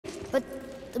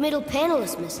The middle panel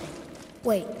is missing.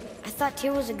 Wait, I thought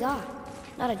Tyr was a god,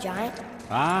 not a giant.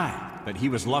 Aye, but he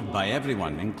was loved by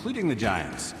everyone, including the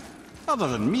giants. Other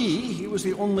than me, he was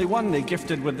the only one they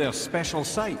gifted with their special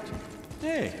sight.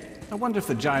 Hey, I wonder if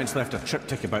the giants left a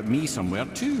triptych about me somewhere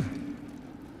too.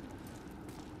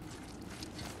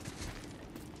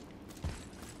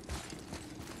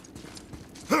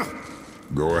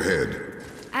 Go ahead.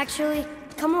 Actually,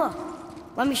 come look.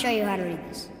 Let me show you how to read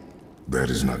this. That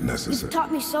is not necessary. You've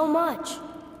taught me so much.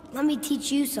 Let me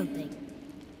teach you something.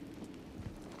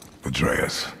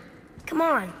 Atreus. Come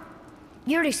on.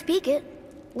 You already speak it.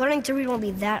 Learning to read won't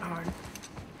be that hard.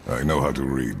 I know how to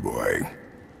read, boy.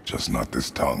 Just not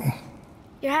this tongue.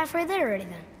 You're halfway there already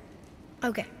then.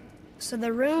 Okay, so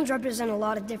the runes represent a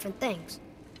lot of different things.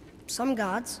 Some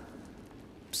gods,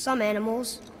 some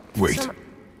animals. Wait. Some...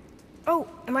 Oh,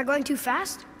 am I going too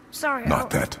fast? Sorry. Not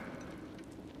that.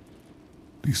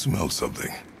 Do you smell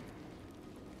something?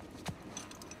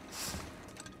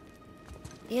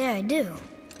 Yeah, I do.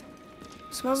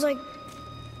 Smells like...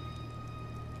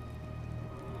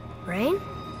 rain?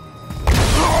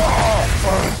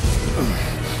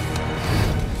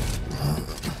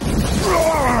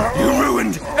 You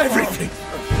ruined everything!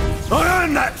 I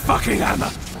earned that fucking hammer!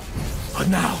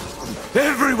 And now,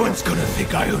 everyone's gonna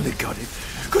think I only got it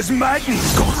because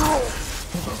Magni's gone!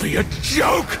 It'll be a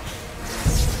joke!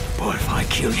 But if I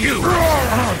kill you,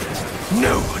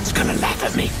 no one's gonna laugh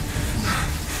at me!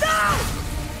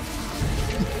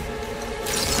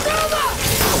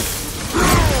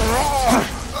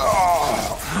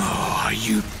 Oh, are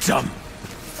you dumb?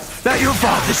 That your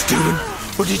father's doing?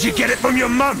 Or did you get it from your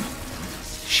mum?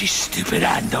 She's stupid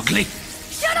and ugly.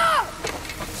 Shut up!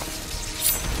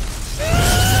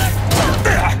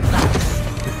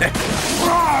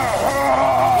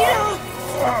 You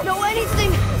don't know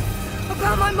anything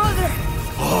about my mother.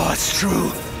 Oh, it's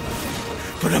true.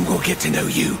 But I'm gonna get to know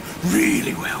you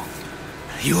really well.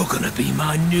 You're gonna be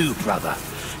my new brother.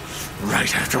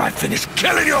 Right after I finish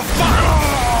killing your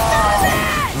father!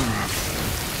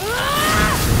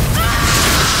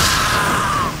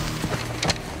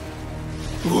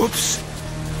 Whoops.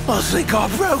 I think I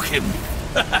broke him.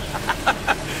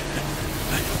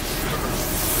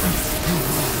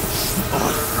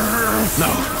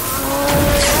 No.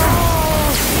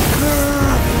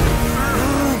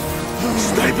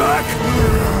 Stay back.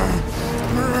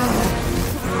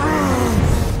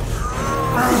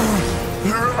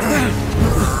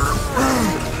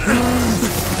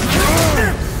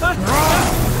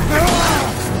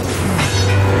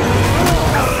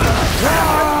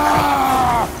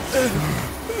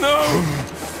 No!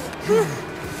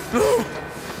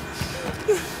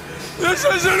 This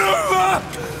isn't over!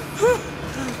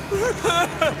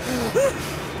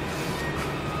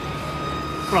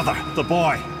 Brother, the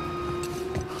boy.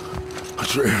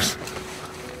 Atreus.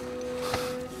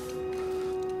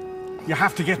 You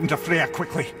have to get into Freya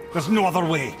quickly. There's no other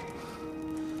way.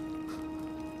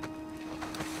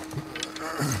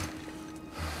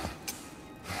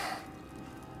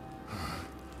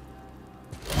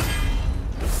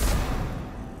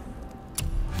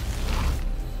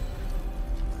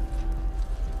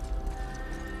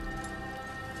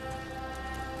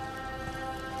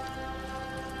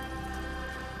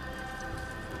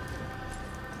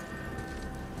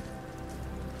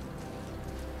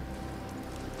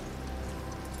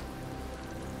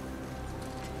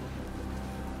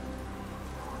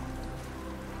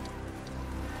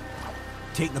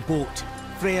 Take the boat.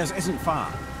 Freya's isn't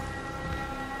far.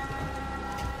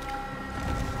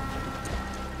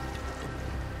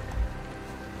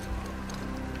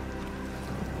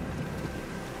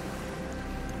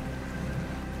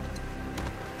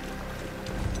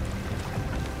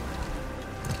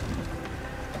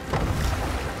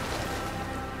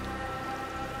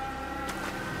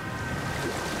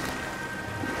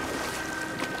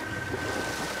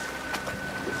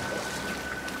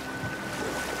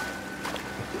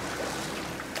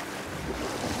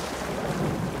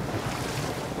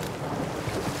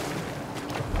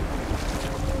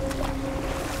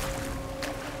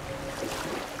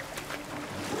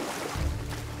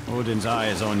 Odin's eye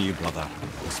is on you, brother,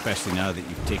 especially now that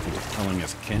you've taken to killing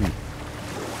his kin.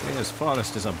 Freya's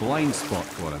forest is a blind spot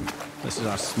for him. This is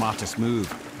our smartest move.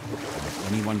 And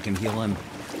if anyone can heal him,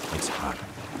 it's her.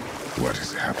 What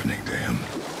is happening to him?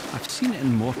 I've seen it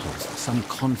in mortals. Some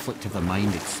conflict of the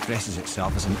mind expresses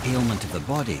itself as an ailment of the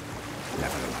body.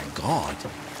 Never a god,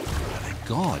 but a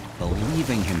god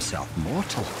believing himself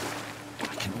mortal.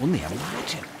 I can only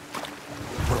imagine.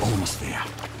 We're almost there.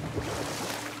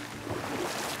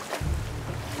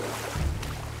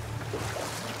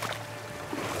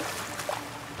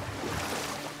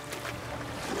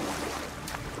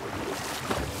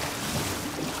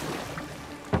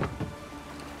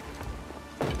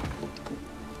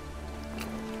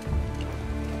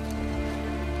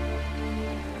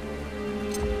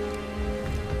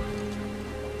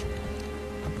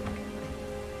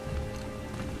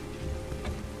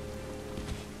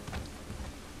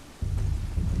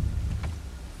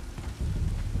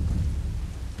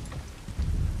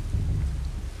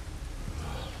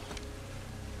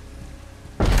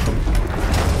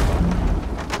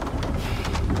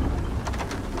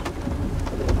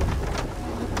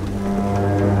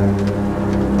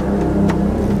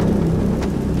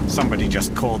 somebody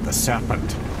just called the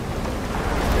Serpent.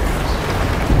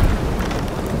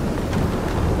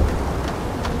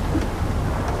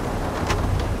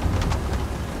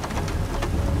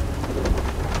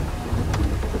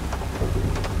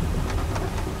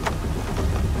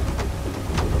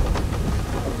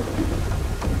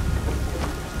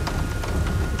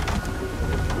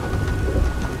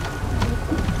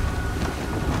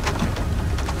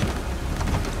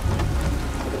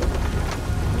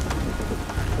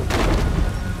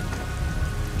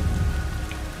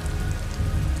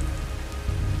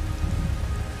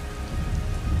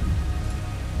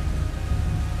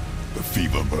 The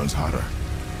fever burns hotter.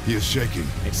 He is shaking.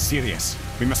 It's serious.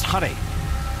 We must hurry.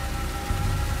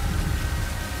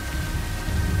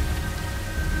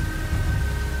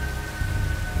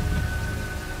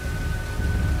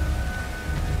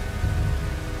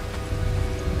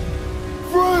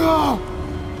 Freya!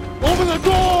 Open the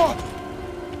door!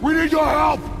 We need your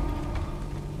help!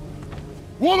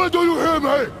 Woman, do you hear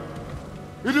me?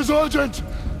 It is urgent!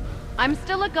 I'm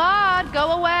still a god.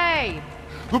 Go away.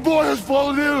 The boy has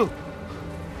fallen ill!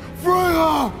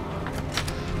 Freya!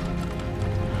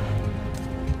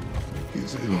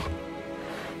 He's ill.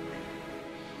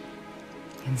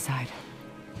 Inside.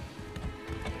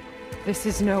 This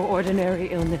is no ordinary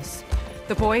illness.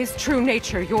 The boy's true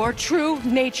nature, your true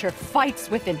nature,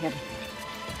 fights within him.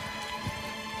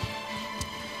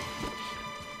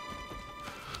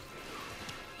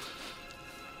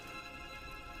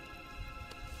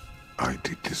 I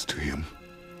did this to him.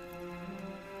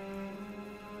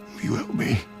 Will you help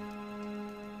me?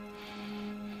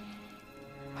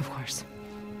 Of course.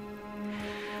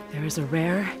 There is a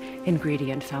rare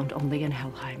ingredient found only in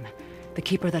Helheim. The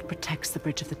keeper that protects the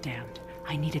Bridge of the Damned.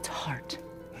 I need its heart.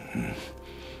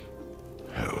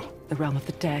 Hell. The realm of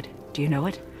the dead. Do you know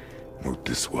it? Not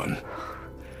this one.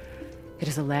 It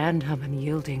is a land of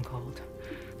unyielding cold.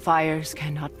 Fires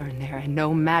cannot burn there, and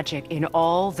no magic in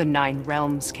all the 9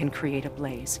 realms can create a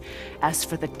blaze. As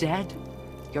for the dead,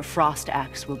 your frost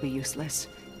axe will be useless.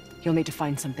 You'll need to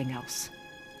find something else.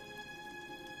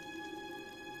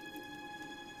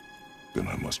 Then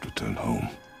I must return home.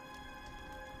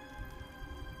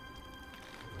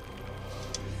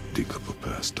 Dig up a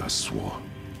past I swore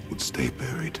would stay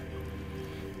buried.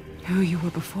 Who you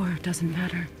were before doesn't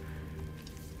matter.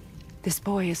 This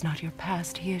boy is not your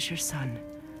past, he is your son.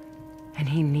 And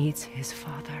he needs his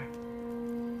father.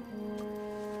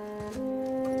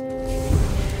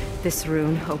 This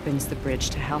rune opens the bridge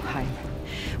to Helheim.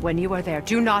 When you are there,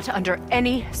 do not under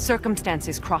any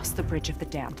circumstances cross the Bridge of the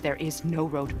Damned. There is no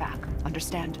road back.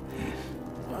 Understand?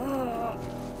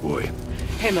 Boy.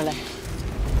 Himmele.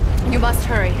 You must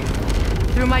hurry.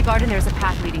 Through my garden there's a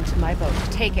path leading to my boat.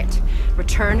 Take it.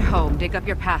 Return home. Dig up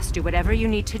your past. Do whatever you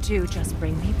need to do. Just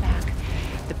bring me back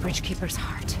the Bridgekeeper's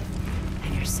heart.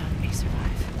 And your son may survive.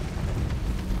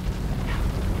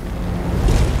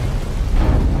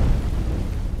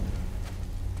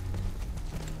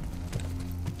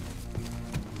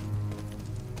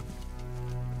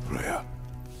 Freya.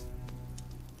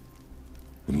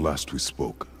 When last we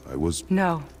spoke, I was...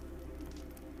 No.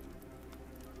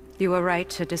 You were right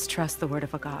to distrust the word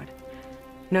of a god.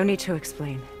 No need to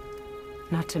explain.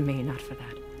 Not to me, not for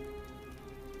that.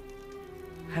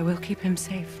 I will keep him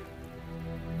safe.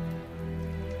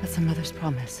 That's a mother's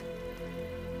promise.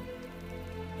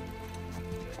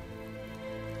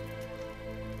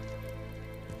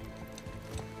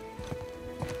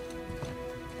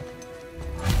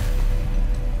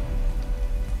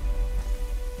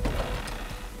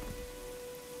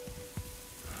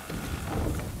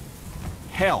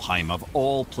 Helheim of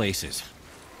all places.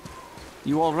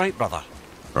 You all right, brother?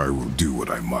 I will do what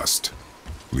I must.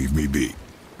 Leave me be.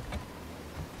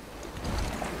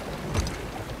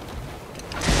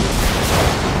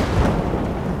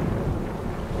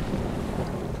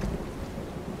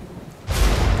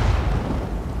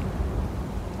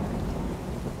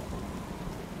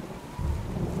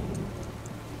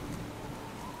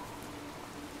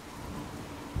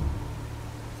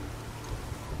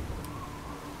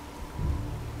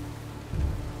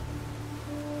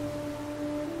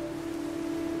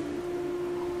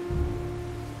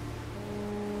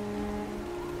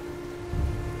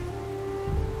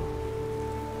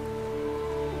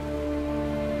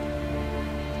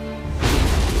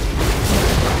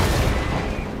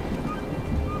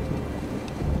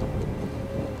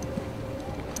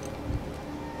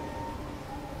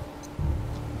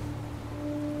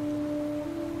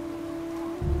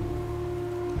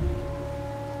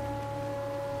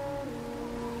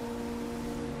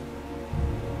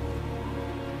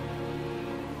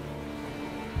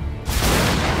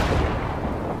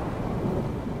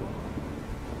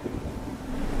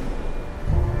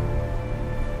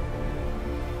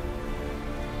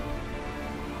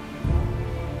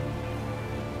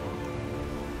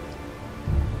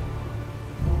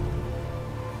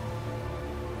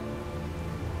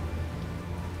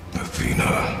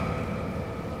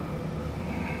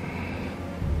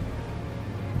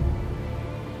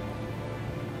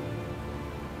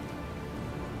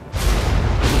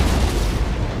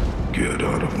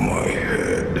 of my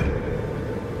head.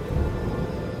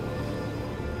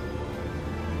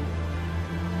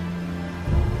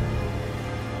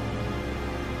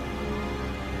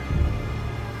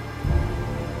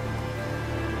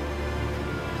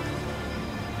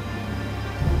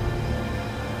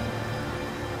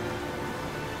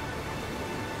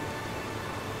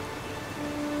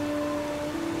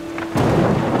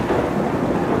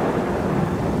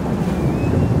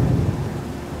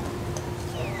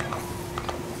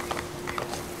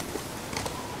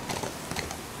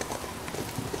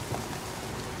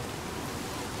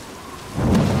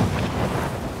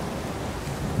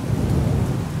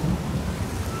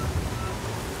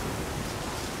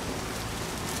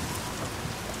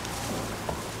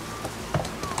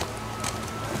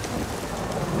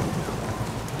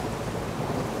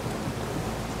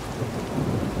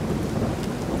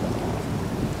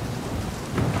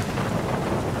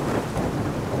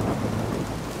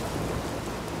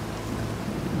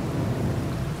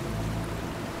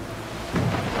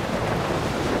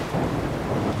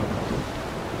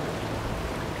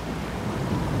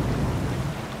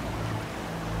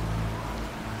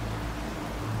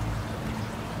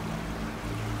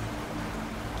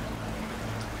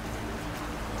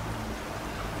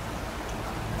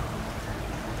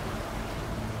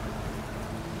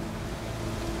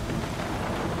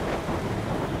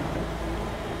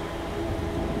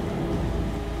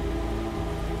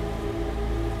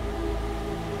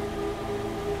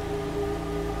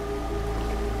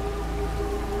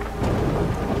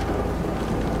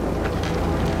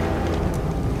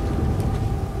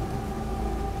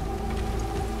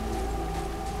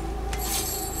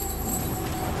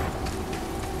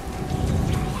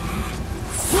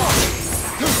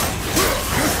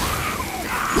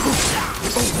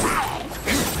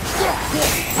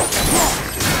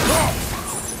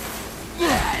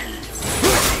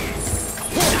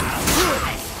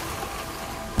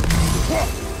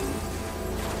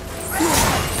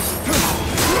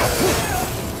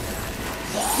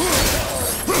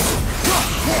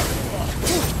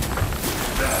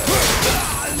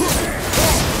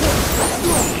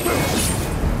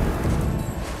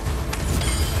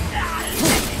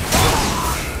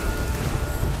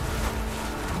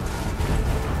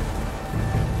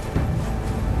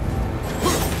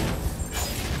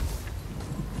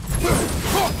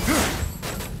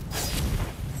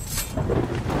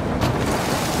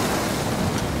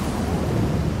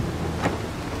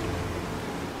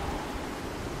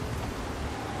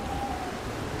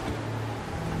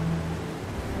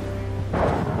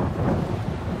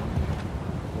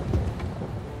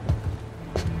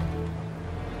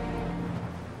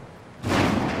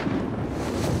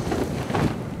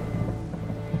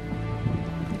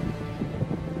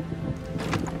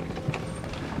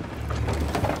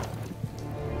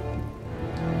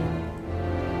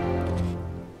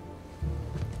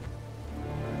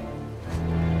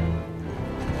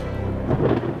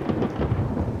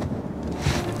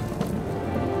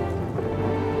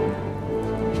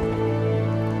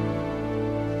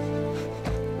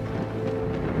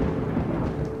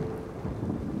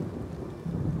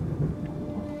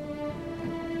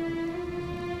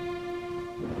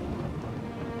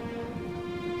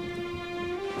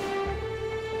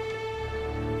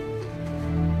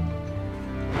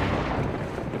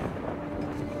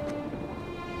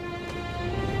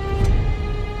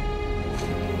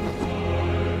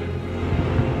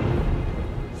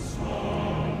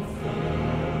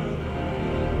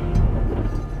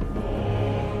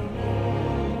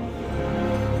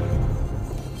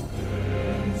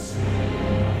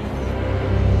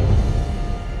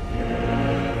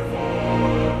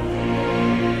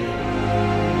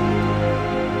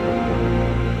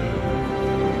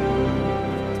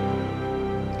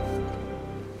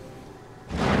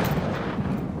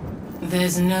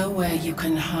 There's nowhere you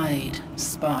can hide,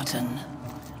 Spartan.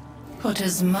 Put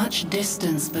as much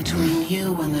distance between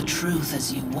you and the truth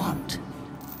as you want.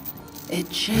 It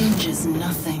changes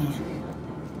nothing.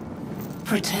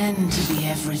 Pretend to be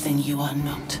everything you are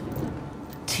not.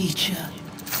 Teacher,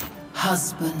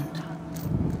 husband,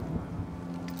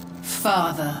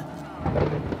 father.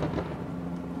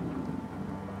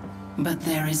 But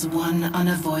there is one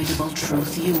unavoidable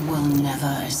truth you will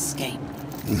never escape.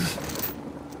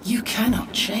 You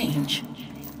cannot change.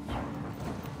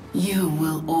 You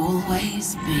will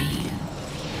always be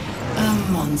a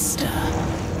monster.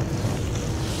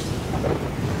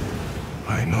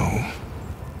 I know.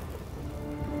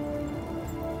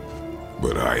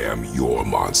 But I am your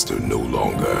monster no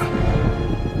longer.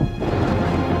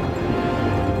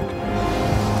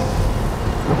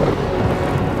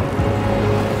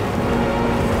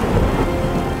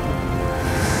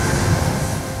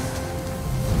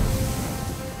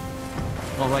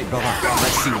 right, brother.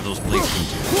 Let's see what those blades can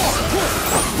do.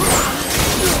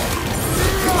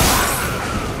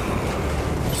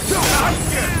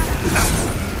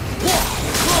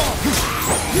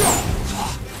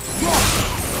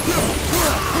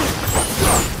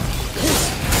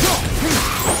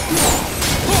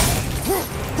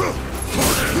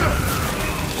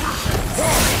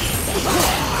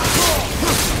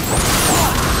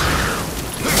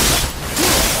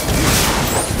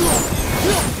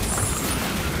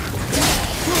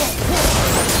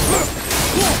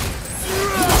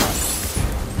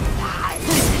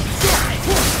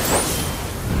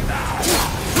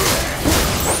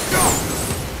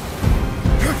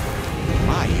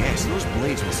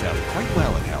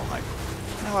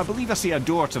 I believe I see a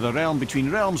door to the realm between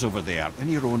realms over there,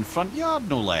 in your own front yard,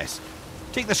 no less.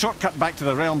 Take the shortcut back to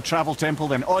the realm travel temple,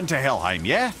 then on to Helheim,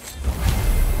 yeah?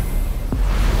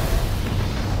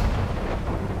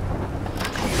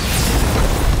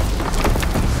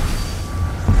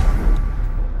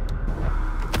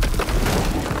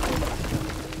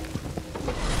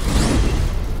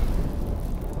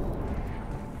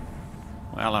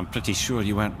 Well, I'm pretty sure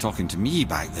you weren't talking to me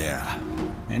back there.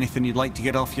 Anything you'd like to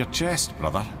get off your chest,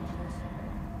 brother?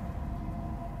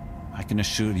 I can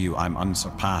assure you I'm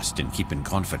unsurpassed in keeping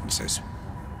confidences.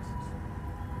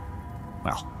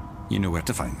 Well, you know where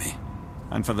to find me.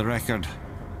 And for the record,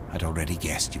 I'd already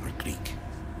guessed you were Greek.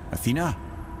 Athena?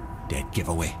 Dead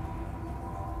giveaway.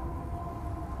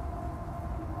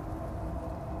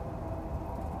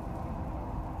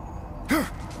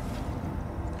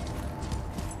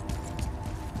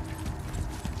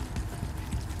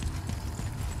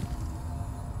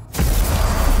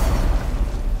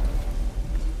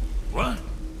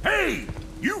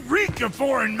 Of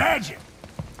foreign magic.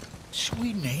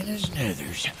 Sweet Nana's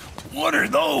nethers. What are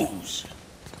those?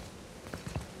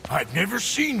 I've never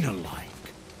seen the like.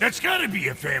 That's gotta be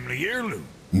a family heirloom.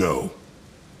 No.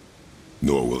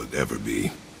 Nor will it ever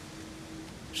be.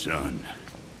 Son,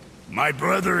 my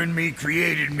brother and me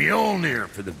created Mjolnir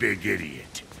for the big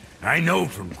idiot. I know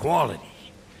from quality.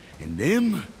 And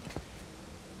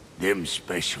them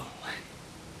special.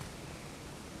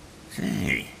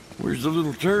 Hey, where's the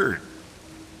little turd?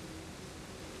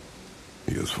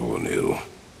 He has fallen ill.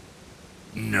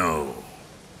 No.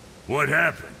 What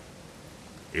happened?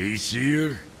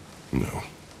 Aesir? No.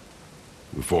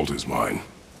 The fault is mine.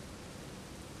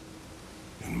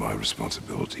 And my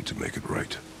responsibility to make it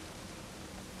right.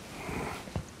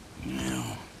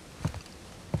 Well,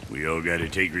 we all gotta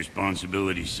take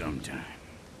responsibility sometime.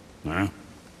 Huh?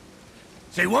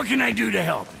 Say, what can I do to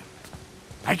help him?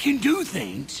 I can do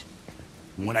things.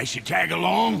 When I should tag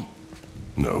along?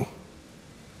 No.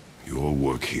 Your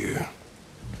work here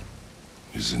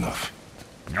is enough.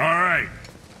 All right.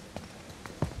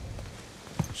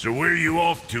 So where are you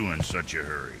off to in such a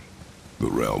hurry? The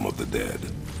realm of the dead.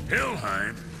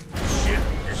 Helheim? Shit,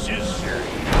 this is serious.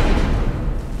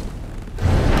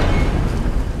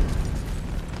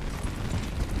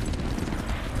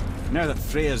 Now that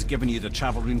Freya's given you the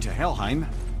travel rune to Helheim,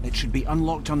 it should be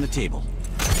unlocked on the table.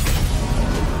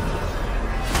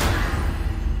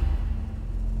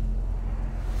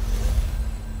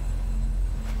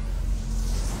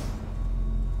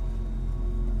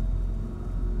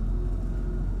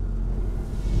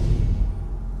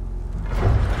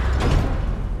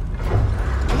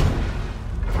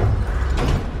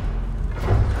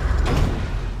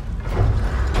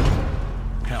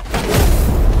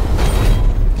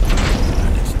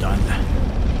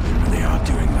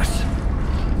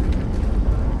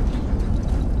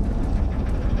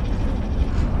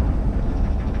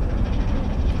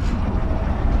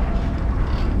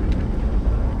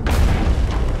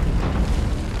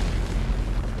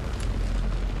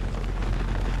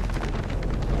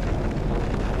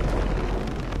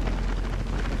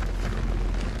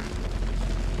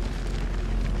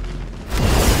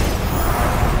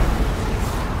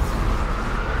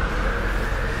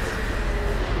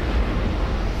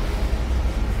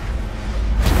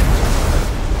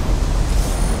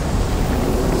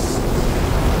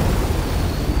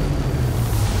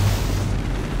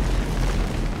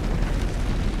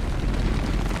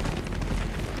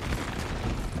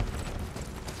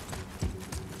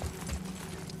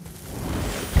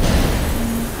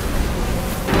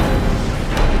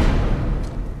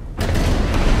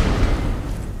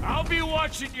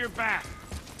 Your back.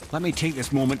 Let me take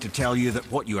this moment to tell you that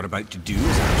what you are about to do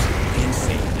is absolutely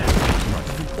insane. Not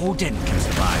even Odin can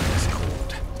survive this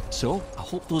cold. So, I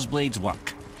hope those blades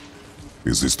work.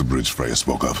 Is this the bridge Freya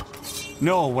spoke of?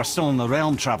 No, we're still on the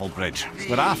realm travel bridge.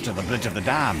 We're after the Bridge of the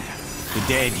Damned. The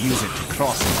dead use it to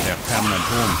cross into their permanent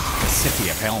home, the city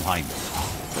of Helheim.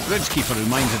 The bridgekeeper who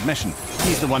minds admission.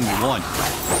 He's the one we want.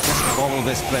 Just follow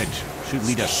this bridge. Should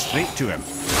lead us straight to him.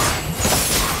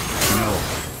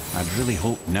 No, I'd really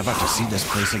hope never to see this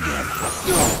place again.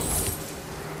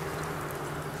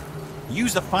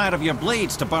 Use the fire of your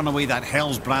blades to burn away that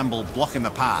hell's bramble blocking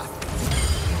the path.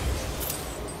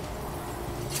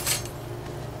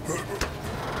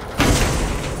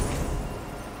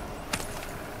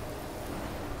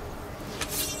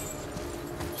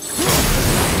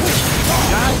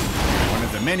 One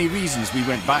of the many reasons we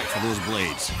went back for those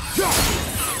blades.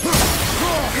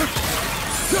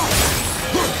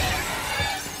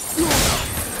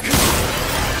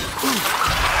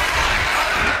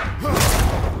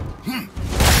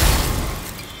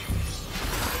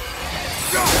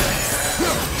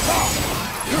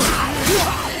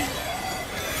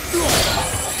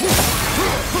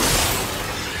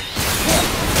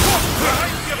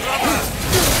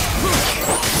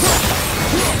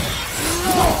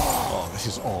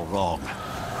 This is all wrong.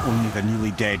 Only the newly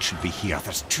dead should be here.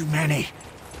 There's too many.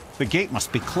 The gate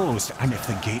must be closed, and if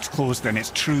the gate's closed, then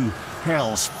it's true.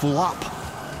 Hell's full up.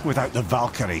 Without the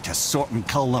Valkyrie to sort and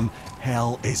cull them,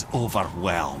 hell is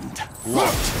overwhelmed.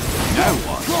 Locked. Now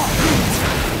what?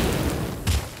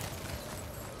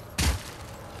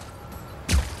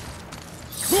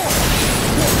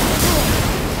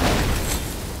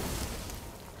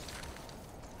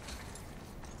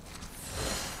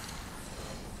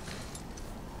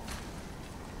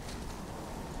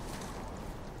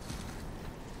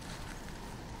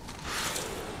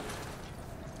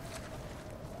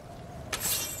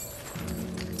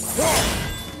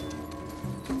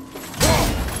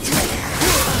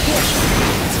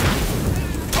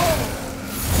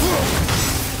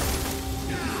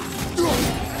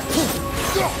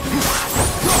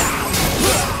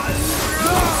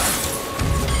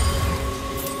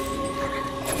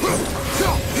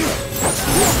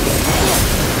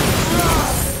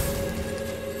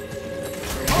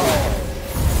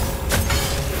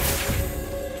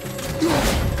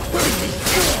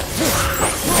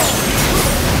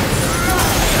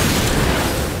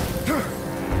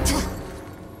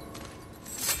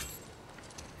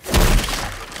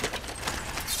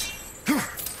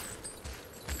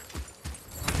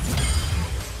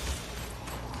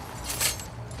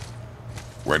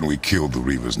 When we killed the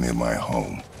Reavers near my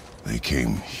home, they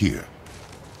came here.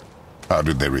 How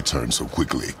did they return so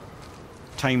quickly?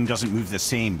 Time doesn't move the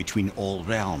same between all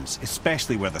realms,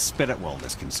 especially where the spirit world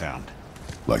is concerned.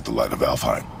 Like the light of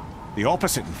Alfheim. The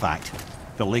opposite, in fact.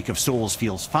 The Lake of Souls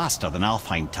feels faster than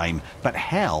Alfheim time, but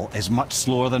Hell is much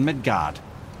slower than Midgard.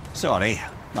 Sorry,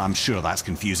 I'm sure that's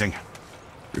confusing.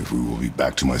 If we will be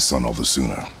back to my son all the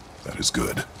sooner, that is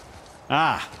good.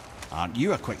 Ah, aren't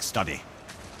you a quick study?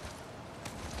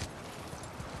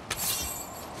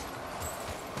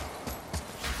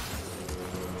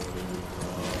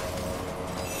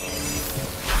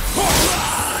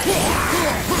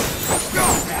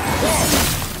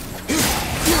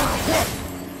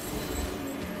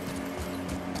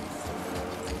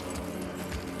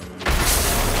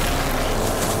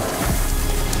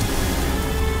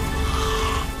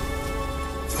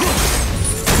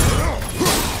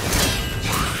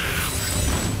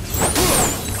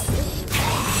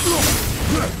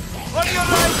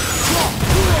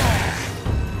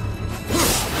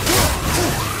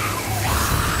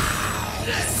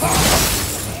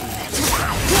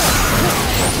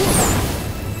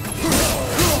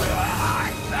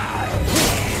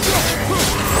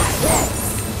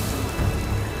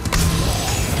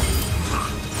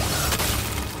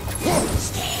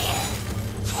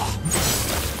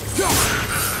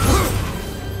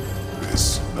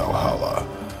 This Valhalla,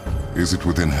 is it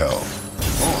within Hell?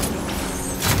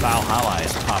 Valhalla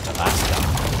is part of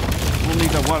Asgard. Only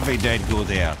the worthy dead go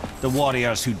there, the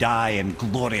warriors who die in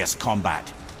glorious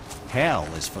combat. Hell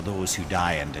is for those who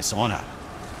die in dishonor.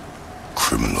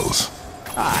 Criminals.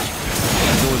 Aye,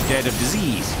 and those dead of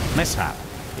disease, mishap,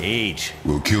 age.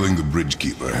 Will killing the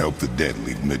Bridgekeeper help the dead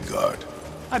leave Midgard?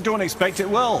 I don't expect it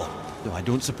will, though I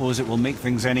don't suppose it will make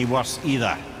things any worse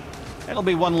either. It'll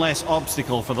be one less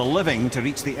obstacle for the living to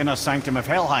reach the inner sanctum of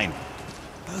Helheim.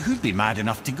 But who'd be mad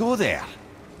enough to go there?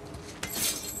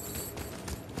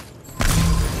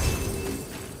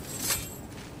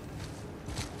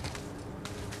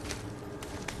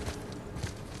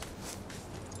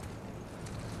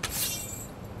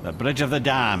 The Bridge of the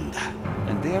Damned.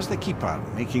 And there's the Keeper,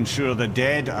 making sure the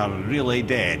dead are really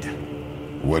dead.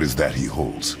 What is that he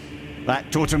holds?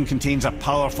 That totem contains a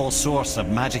powerful source of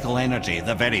magical energy,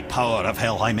 the very power of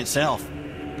Helheim itself.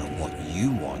 But what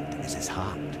you want is his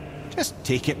heart. Just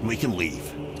take it and we can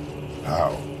leave.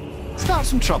 How? Start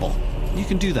some trouble. You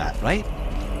can do that, right?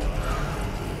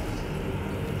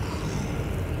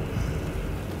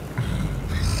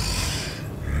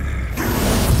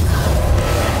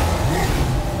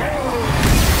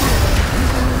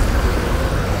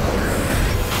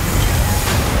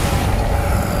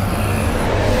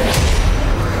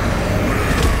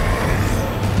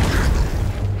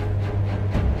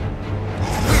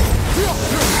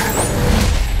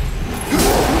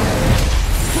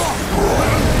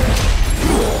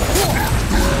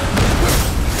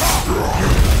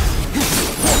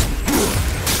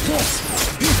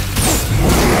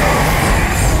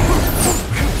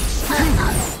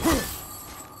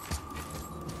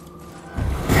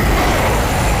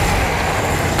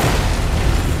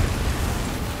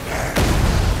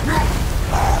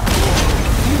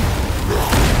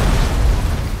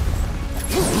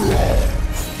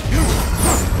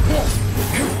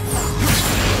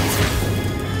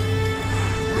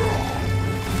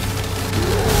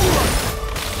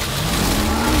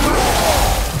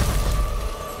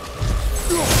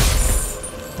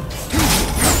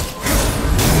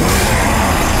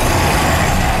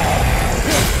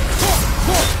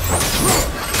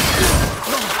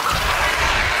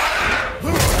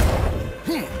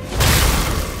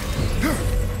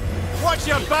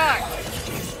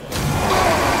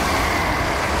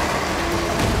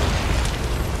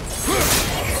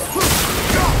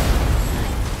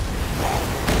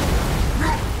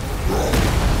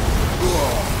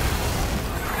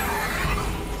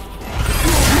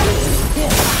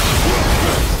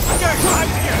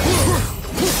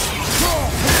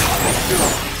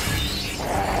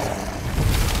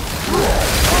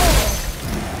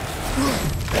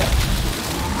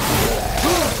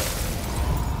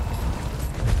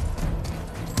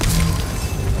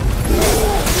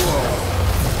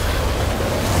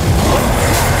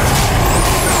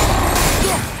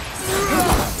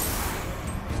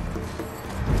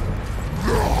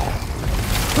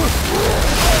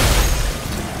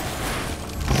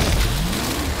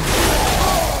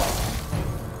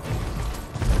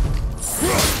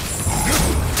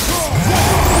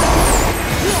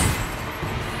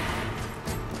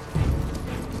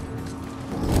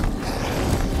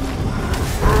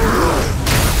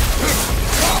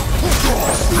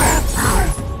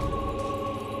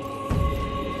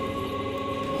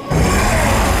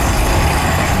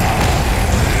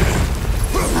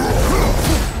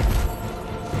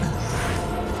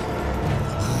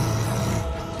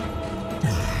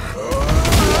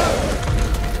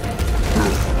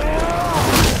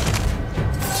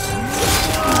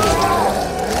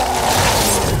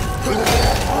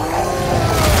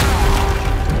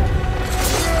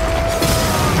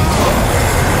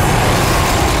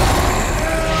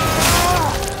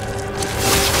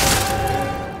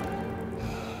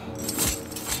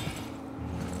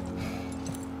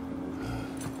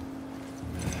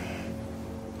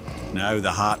 Now the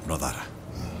heart, brother.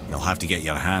 You'll have to get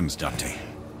your hands dirty.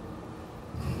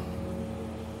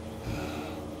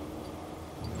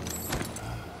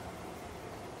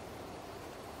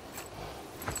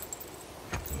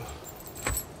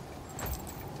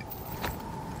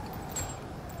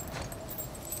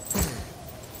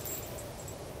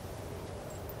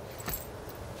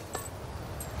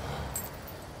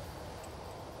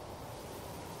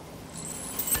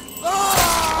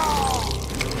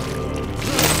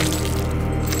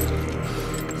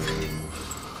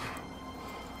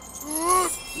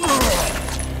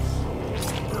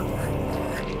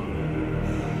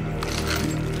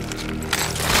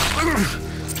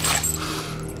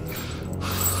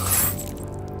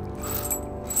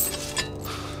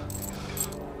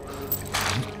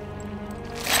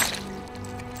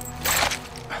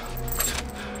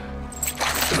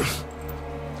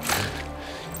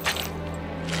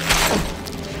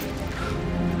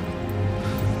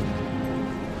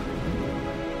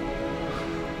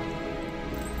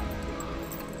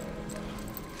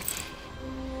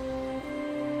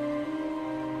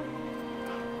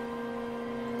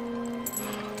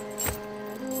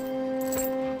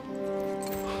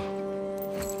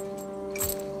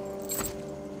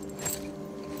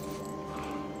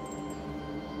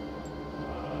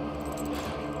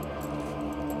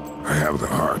 I have the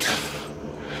heart.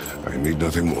 I need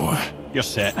nothing more. You're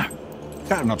set.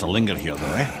 Better not to linger here,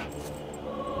 though, eh?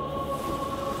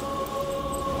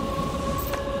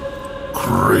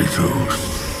 Kratos.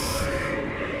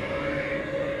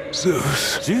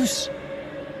 Zeus. Zeus?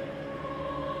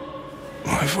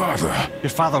 My father. Your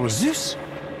father was Zeus?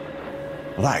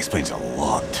 Well, that explains a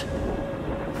lot.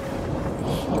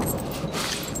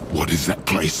 What is that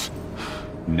place?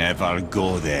 Never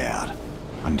go there.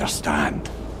 Understand?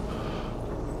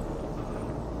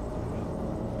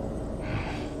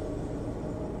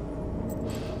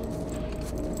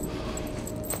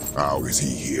 How is he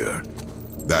here?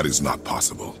 That is not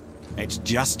possible. It's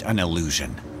just an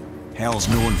illusion. Hell's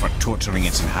known for torturing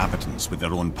its inhabitants with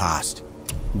their own past.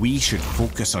 We should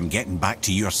focus on getting back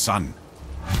to your son.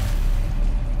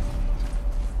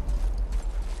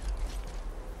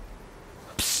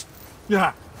 Psst.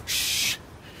 Yeah. Shh.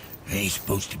 I ain't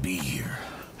supposed to be here.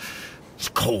 It's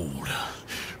cold.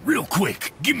 Real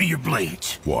quick, give me your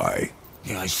blades. Why?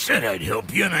 Yeah, I said I'd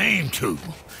help you, and I aim to.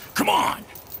 Come on!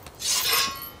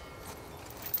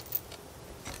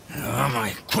 My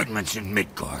equipment's in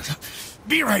Midgard.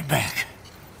 Be right back.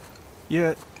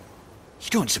 You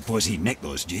don't suppose he nicked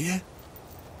those, do you?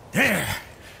 There.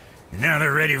 Now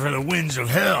they're ready for the winds of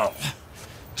hell.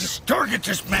 Just target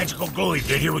this magical glowy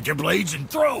bit here with your blades and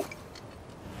throw.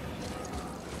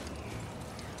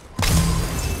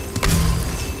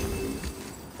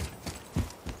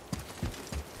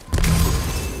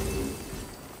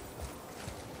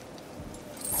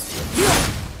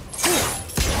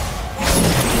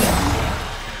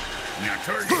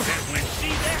 Target that wind. See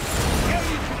that? Hell,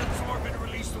 you can absorb and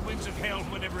release the winds of hell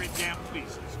whenever it damn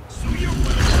pleases. So you're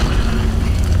willing.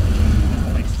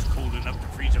 It's just cold enough to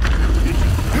freeze up.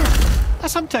 I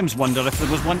sometimes wonder if there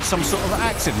was once some sort of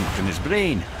accident in his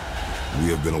brain. We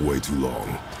have been away too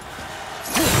long.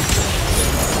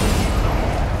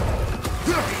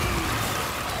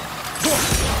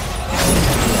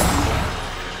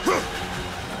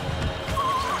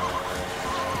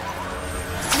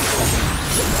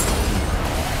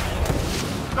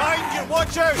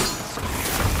 Watch out!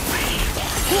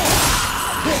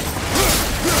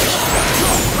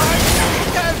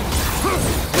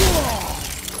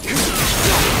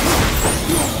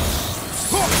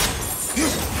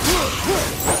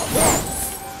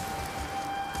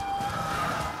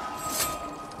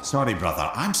 Sorry, brother.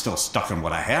 I'm still stuck on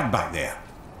what I heard back there.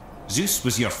 Zeus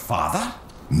was your father?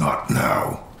 Not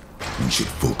now. We should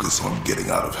focus on getting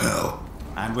out of hell.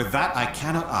 And with that, I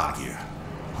cannot argue.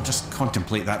 I'll just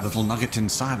contemplate that little nugget in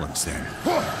silence then.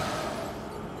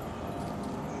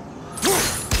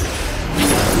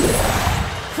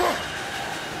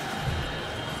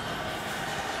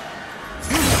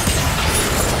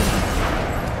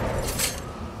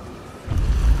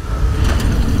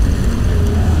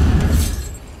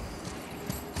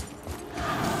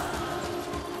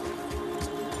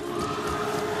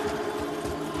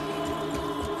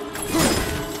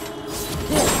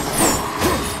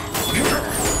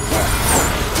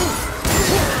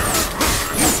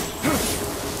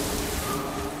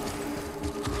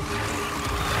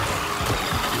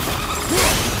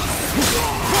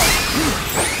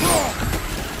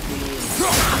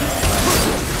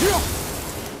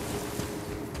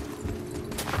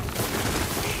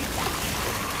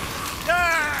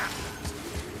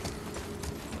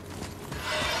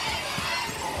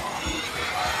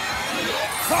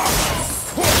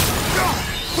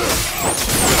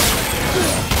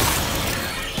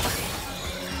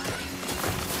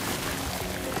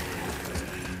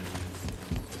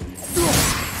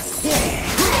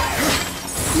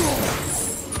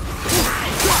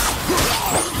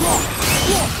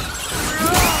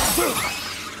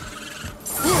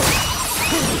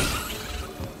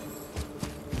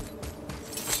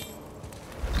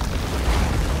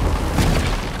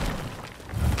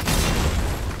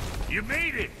 You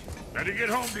made it! Better get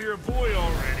home to your boy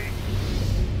already.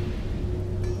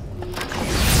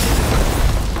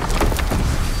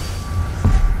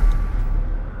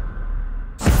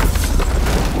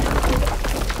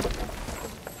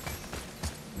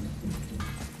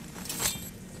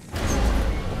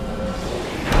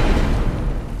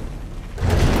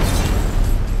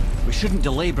 We shouldn't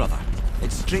delay, brother.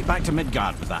 It's straight back to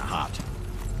Midgard with that heart.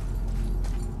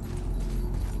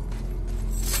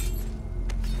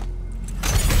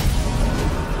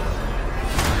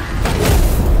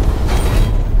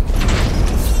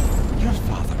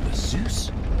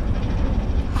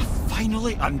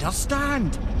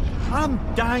 Understand? I'm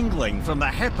dangling from the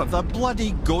hip of the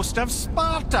bloody ghost of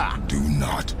Sparta! Do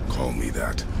not call me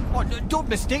that. Oh, don't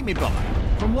mistake me, brother.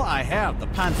 From what I heard, the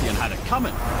Pantheon had it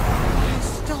coming. It's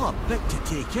still a bit to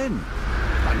take in.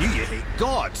 I knew you hate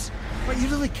gods, but you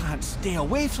really can't stay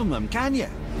away from them, can you?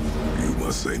 You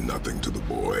must say nothing to the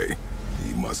boy.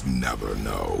 He must never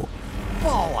know.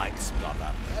 Bollocks,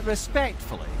 brother.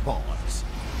 Respectfully, bollocks.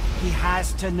 He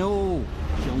has to know.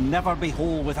 He'll never be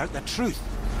whole without the truth.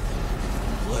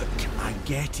 Look, I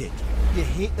get it. You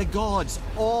hate the gods.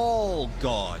 All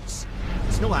gods.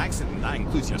 It's no accident that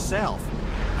includes yourself.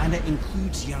 And it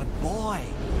includes your boy.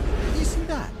 You see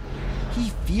that? He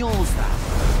feels that.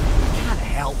 He can't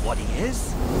help what he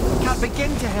is. He can't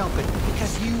begin to help it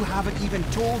because you haven't even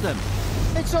told him.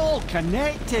 It's all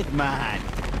connected, man.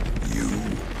 You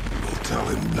will tell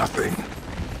him nothing.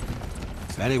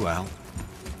 Very well.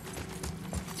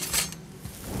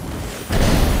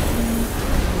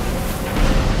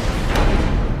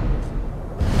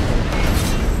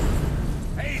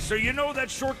 So you know that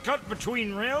shortcut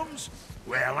between realms?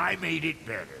 Well, I made it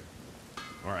better.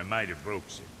 Or I might have broke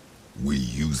it. We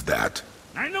use that.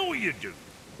 I know you do.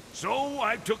 So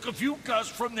I took a few gusts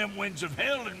from them winds of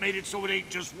hell and made it so it ain't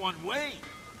just one way.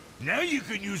 Now you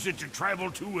can use it to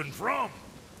travel to and from.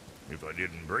 If I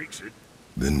didn't break it.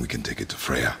 Then we can take it to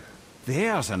Freya.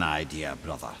 There's an idea,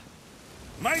 brother.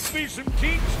 Might be some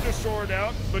kinks to sort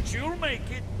out, but you'll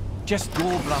make it. Just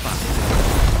go, brother.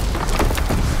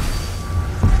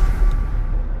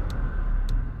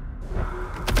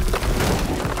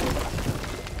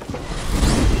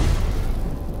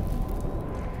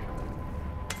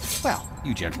 Well,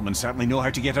 you gentlemen certainly know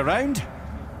how to get around.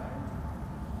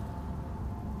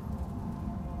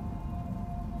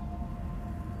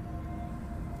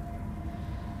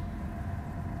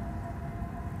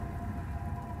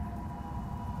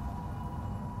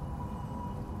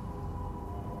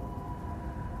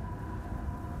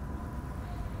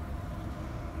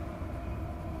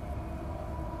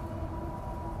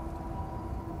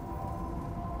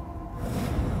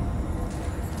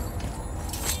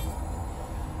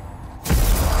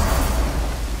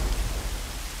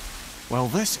 Well,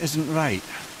 this isn't right.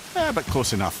 But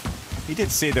close enough. He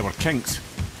did say there were kinks.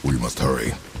 We must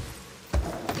hurry.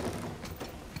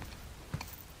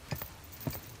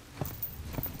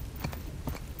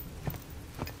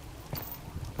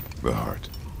 The heart.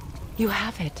 You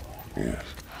have it. Yes.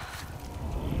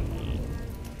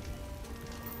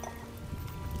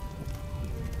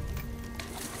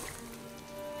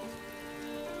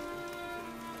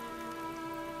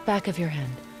 Back of your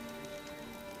hand.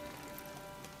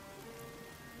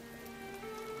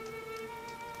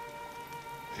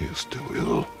 He is still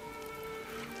ill.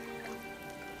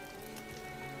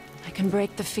 I can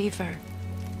break the fever,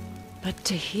 but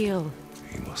to heal...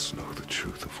 He must know the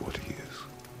truth of what he is.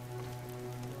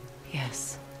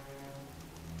 Yes.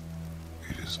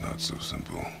 It is not so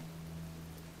simple.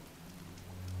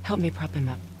 Help me prop him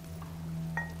up.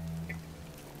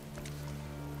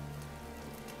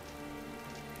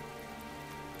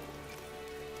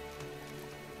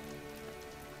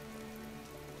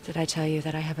 Did I tell you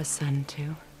that I have a son,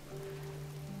 too?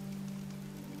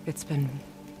 It's been...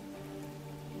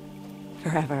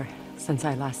 forever since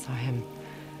I last saw him.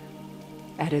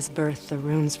 At his birth, the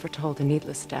runes foretold a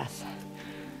needless death.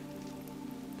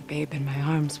 The babe in my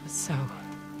arms was so...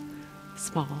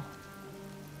 small.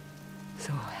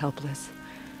 So helpless.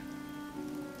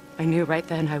 I knew right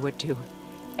then I would do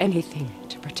anything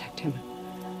to protect him.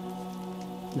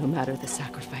 No matter the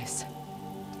sacrifice.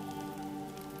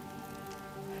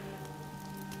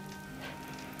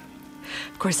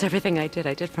 course, everything I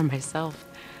did for myself.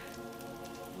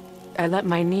 I let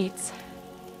my needs,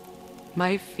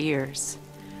 my fears,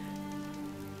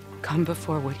 come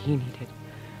before what he needed.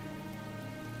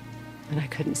 And I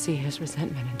couldn't see his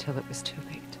resentment until it was too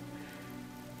late.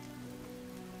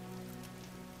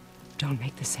 Don't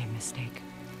make the same mistake.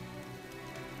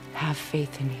 Have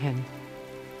faith in him.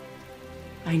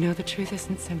 I know the truth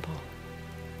isn't simple,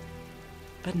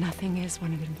 but nothing is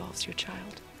when it involves your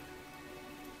child.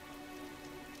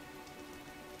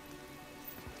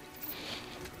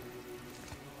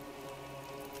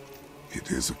 It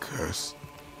is a curse.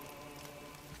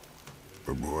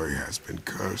 The boy has been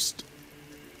cursed.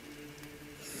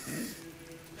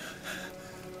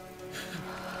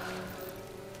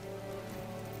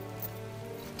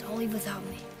 Don't leave without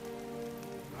me.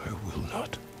 I will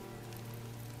not.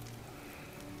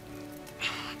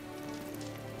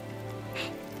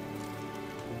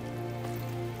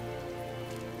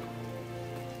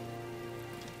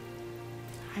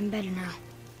 I'm better now.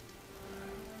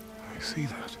 I see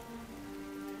that.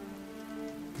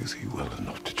 Is he well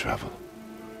enough to travel?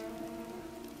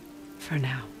 For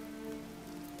now.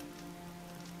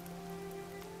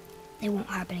 It won't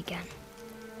happen again.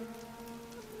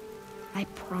 I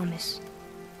promise.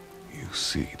 You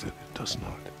see that it does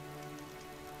not.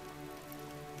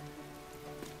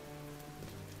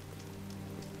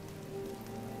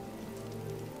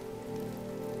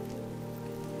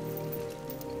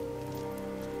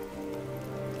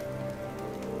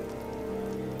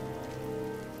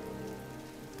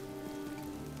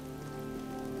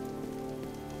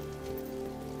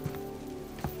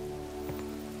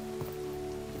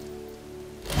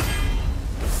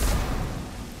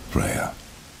 Freya,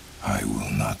 I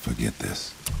will not forget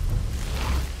this.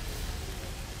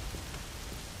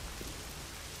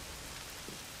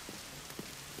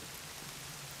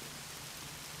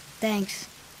 Thanks.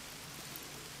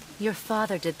 Your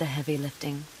father did the heavy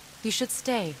lifting. You should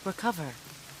stay, recover.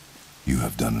 You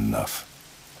have done enough.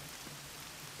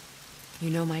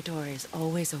 You know my door is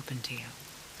always open to you.